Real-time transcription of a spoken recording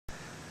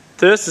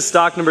This is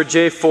stock number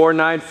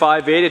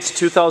J4958. It's a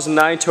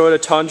 2009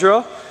 Toyota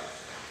Tundra,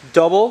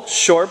 double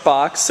short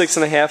box,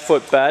 6.5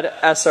 foot bed,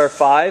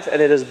 SR5,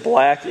 and it is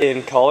black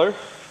in color.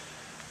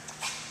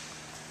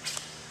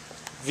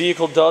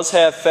 Vehicle does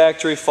have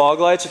factory fog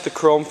lights with the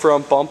chrome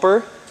front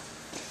bumper,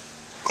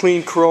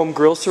 clean chrome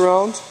grille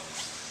surround,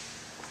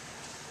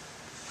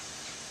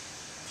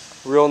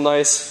 real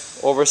nice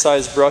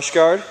oversized brush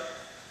guard.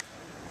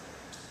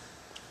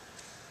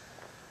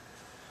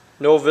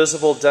 No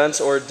visible dents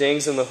or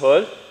dings in the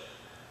hood.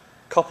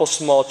 Couple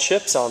small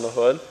chips on the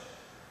hood.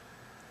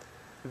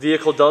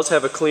 Vehicle does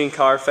have a clean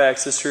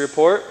Carfax history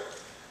report.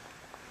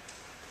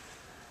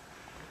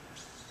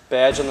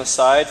 Badge on the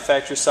side,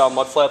 factory style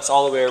mud flaps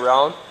all the way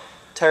around.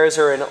 Tires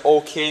are in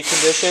okay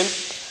condition.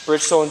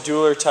 Bridgestone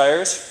Dueler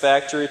tires,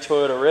 factory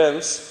Toyota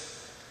rims.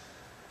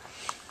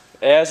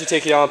 As you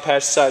take it on the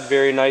passenger side,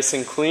 very nice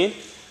and clean.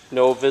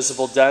 No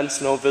visible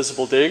dents, no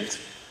visible dings.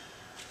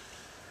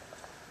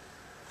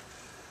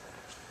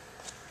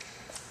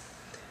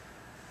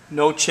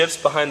 No chips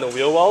behind the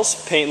wheel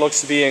wells. Paint looks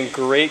to be in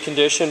great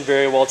condition,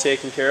 very well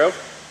taken care of.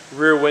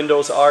 Rear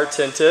windows are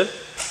tinted.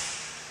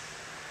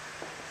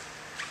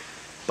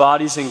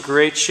 Body's in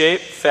great shape,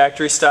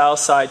 factory style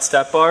side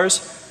step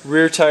bars.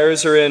 Rear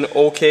tires are in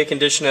okay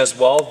condition as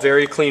well,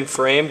 very clean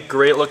frame,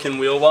 great looking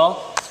wheel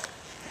well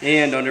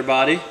and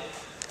underbody.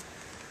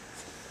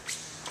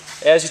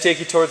 As you take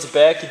you towards the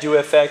back, you do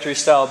have factory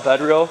style bed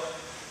rail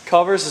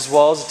covers as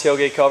well as a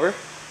tailgate cover.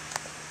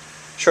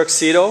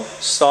 TRUXEDO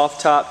soft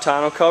top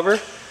tonneau cover,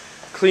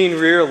 clean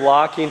rear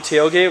locking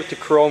tailgate with the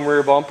chrome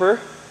rear bumper,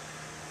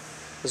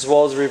 as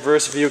well as a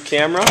reverse view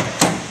camera.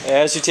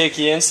 As you take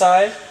you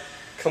inside,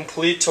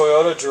 complete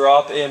Toyota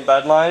drop-in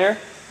bed liner,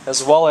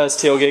 as well as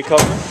tailgate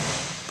cover.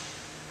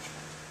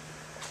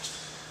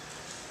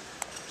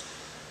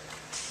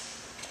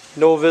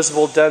 No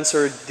visible dents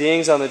or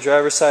dings on the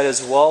driver's side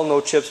as well. No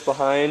chips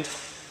behind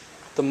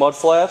the mud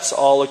flaps.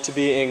 All look to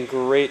be in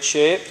great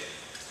shape.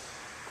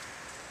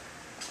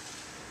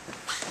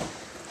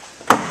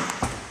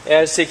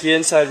 As you take you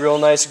inside, real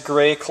nice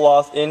gray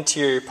cloth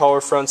interior,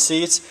 power front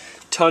seats,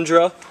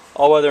 Tundra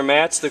all-weather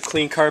mats, the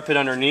clean carpet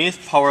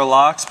underneath, power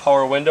locks,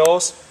 power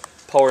windows,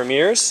 power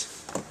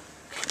mirrors.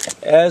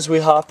 As we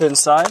hop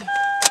inside,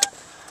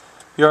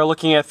 you are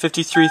looking at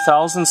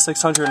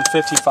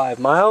 53,655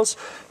 miles.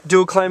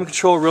 Dual climate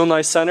control, real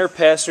nice center,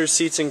 passenger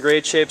seats in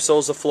great shape, so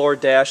is the floor,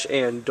 dash,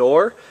 and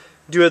door.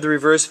 Do have the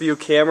reverse view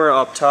camera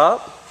up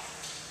top.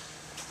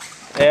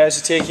 As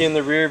you take you in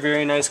the rear,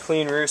 very nice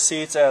clean rear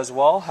seats as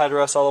well.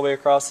 Headrest all the way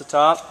across the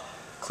top.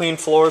 Clean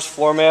floors,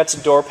 floor mats,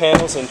 door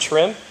panels, and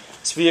trim.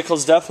 This vehicle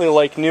is definitely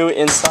like new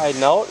inside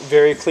and out.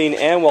 Very clean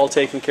and well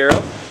taken care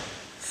of.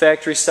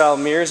 Factory style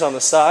mirrors on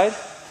the side.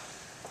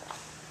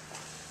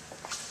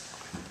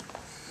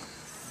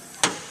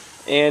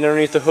 And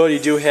underneath the hood you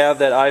do have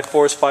that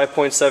I-Force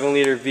 5.7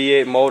 liter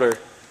V8 motor.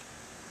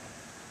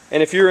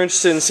 And if you're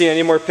interested in seeing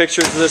any more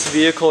pictures of this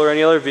vehicle or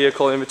any other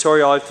vehicle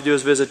inventory, all you have to do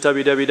is visit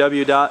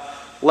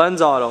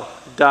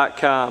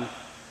www.lensauto.com.